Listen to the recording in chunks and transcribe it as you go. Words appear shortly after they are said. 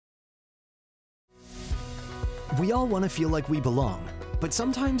We all want to feel like we belong, but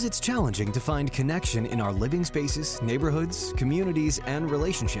sometimes it's challenging to find connection in our living spaces, neighborhoods, communities, and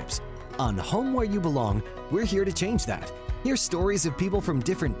relationships. On Home Where You Belong, we're here to change that. Hear stories of people from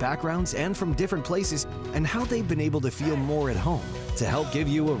different backgrounds and from different places and how they've been able to feel more at home to help give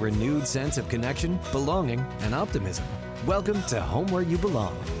you a renewed sense of connection, belonging, and optimism. Welcome to Home Where You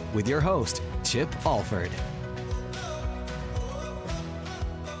Belong with your host, Chip Alford.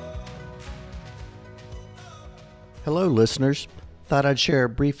 Hello, listeners. Thought I'd share a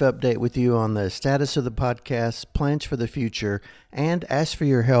brief update with you on the status of the podcast, plans for the future, and ask for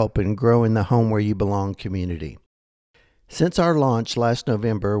your help in growing the Home Where You Belong community. Since our launch last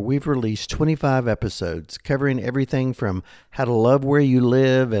November, we've released 25 episodes covering everything from how to love where you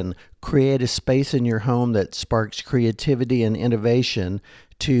live and create a space in your home that sparks creativity and innovation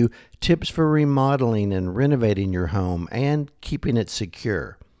to tips for remodeling and renovating your home and keeping it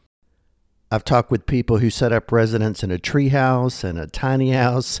secure. I've talked with people who set up residence in a treehouse and a tiny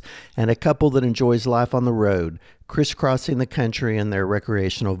house, and a couple that enjoys life on the road, crisscrossing the country in their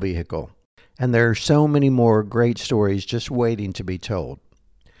recreational vehicle. And there are so many more great stories just waiting to be told.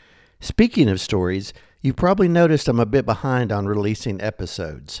 Speaking of stories, you've probably noticed I'm a bit behind on releasing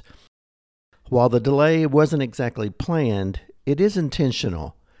episodes. While the delay wasn't exactly planned, it is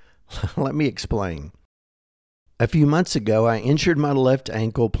intentional. Let me explain. A few months ago, I injured my left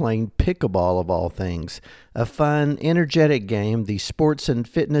ankle playing pickleball of all things, a fun, energetic game the Sports and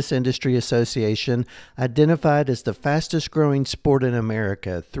Fitness Industry Association identified as the fastest growing sport in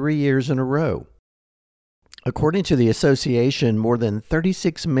America 3 years in a row. According to the association, more than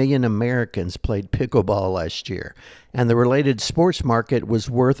 36 million Americans played pickleball last year, and the related sports market was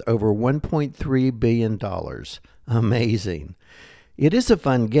worth over $1.3 billion. Amazing. It is a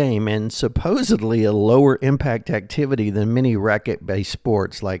fun game and supposedly a lower impact activity than many racket-based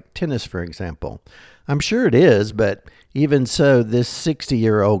sports like tennis, for example. I'm sure it is, but even so, this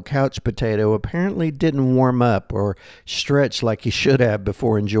 60-year-old couch potato apparently didn't warm up or stretch like he should have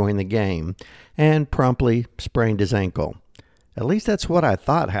before enjoying the game, and promptly sprained his ankle. At least that's what I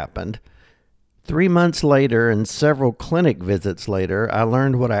thought happened. 3 months later and several clinic visits later, I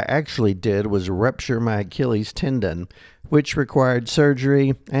learned what I actually did was rupture my Achilles tendon, which required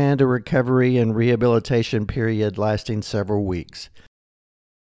surgery and a recovery and rehabilitation period lasting several weeks.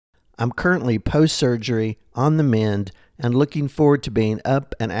 I'm currently post-surgery, on the mend, and looking forward to being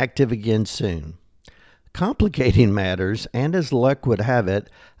up and active again soon. Complicating matters, and as luck would have it,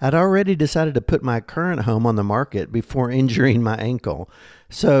 I'd already decided to put my current home on the market before injuring my ankle.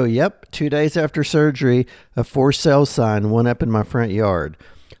 So, 2 days after surgery, a for sale sign went up in my front yard,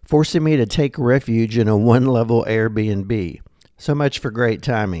 forcing me to take refuge in a one-level Airbnb. So much for great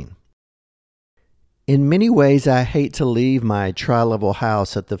timing. In many ways, I hate to leave my tri-level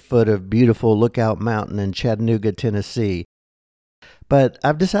house at the foot of beautiful Lookout Mountain in Chattanooga, Tennessee, but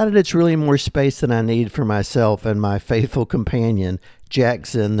I've decided it's really more space than I need for myself and my faithful companion,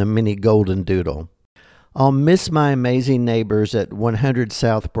 Jackson, the mini golden doodle. I'll miss my amazing neighbors at 100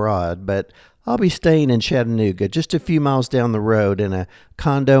 South Broad, but I'll be staying in Chattanooga, just a few miles down the road in a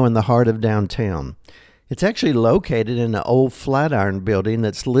condo in the heart of downtown. It's actually located in an old Flatiron building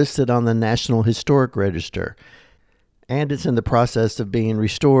that's listed on the National Historic Register, and it's in the process of being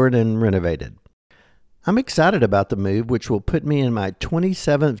restored and renovated. I'm excited about the move, which will put me in my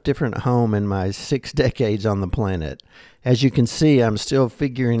 27th different home in my 6 decades on the planet. As you can see, I'm still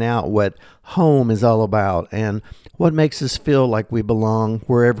figuring out what home is all about and what makes us feel like we belong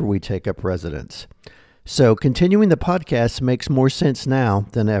wherever we take up residence. So continuing the podcast makes more sense now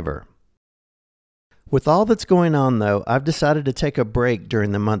than ever. With all that's going on, though, I've decided to take a break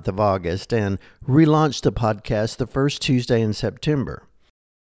during the month of August and relaunch the podcast the first Tuesday in September.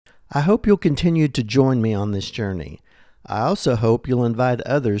 I hope you'll continue to join me on this journey. I also hope you'll invite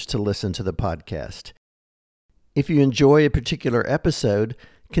others to listen to the podcast. If you enjoy a particular episode,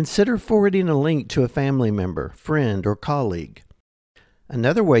 consider forwarding a link to a family member, friend, or colleague.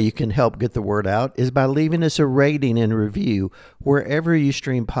 Another way you can help get the word out is by leaving us a rating and review wherever you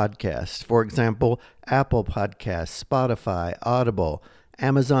stream podcasts. For example, Apple Podcasts, Spotify, Audible,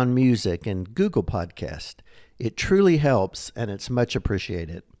 Amazon Music, and Google Podcast. It truly helps, and it's much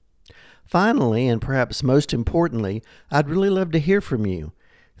appreciated. Finally, and perhaps most importantly, I'd really love to hear from you.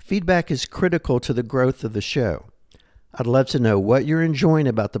 Feedback is critical to the growth of the show. I'd love to know what you're enjoying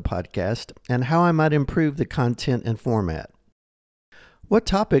about the podcast and how I might improve the content and format. What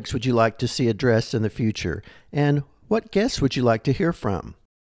topics would you like to see addressed in the future, and what guests would you like to hear from?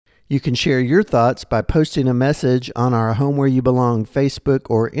 You can share your thoughts by posting a message on our Home Where You Belong Facebook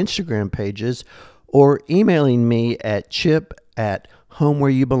or Instagram pages, or emailing me at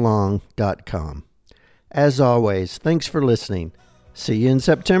chip@homewhereyouBelong.com. As always, thanks for listening. See you in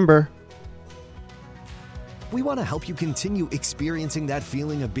September. We want to help you continue experiencing that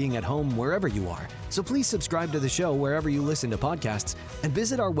feeling of being at home wherever you are. So please subscribe to the show wherever you listen to podcasts and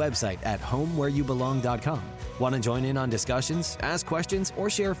visit our website at homewhereyoubelong.com. Want to join in on discussions, ask questions, or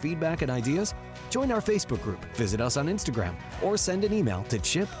share feedback and ideas? Join our Facebook group, visit us on Instagram, or send an email to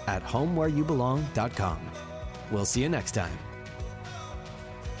chip@homewhereyoubelong.com. We'll see you next time.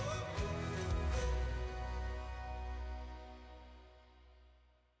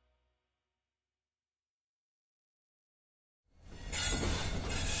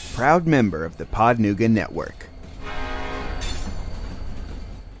 Proud member of the Podnuga Network.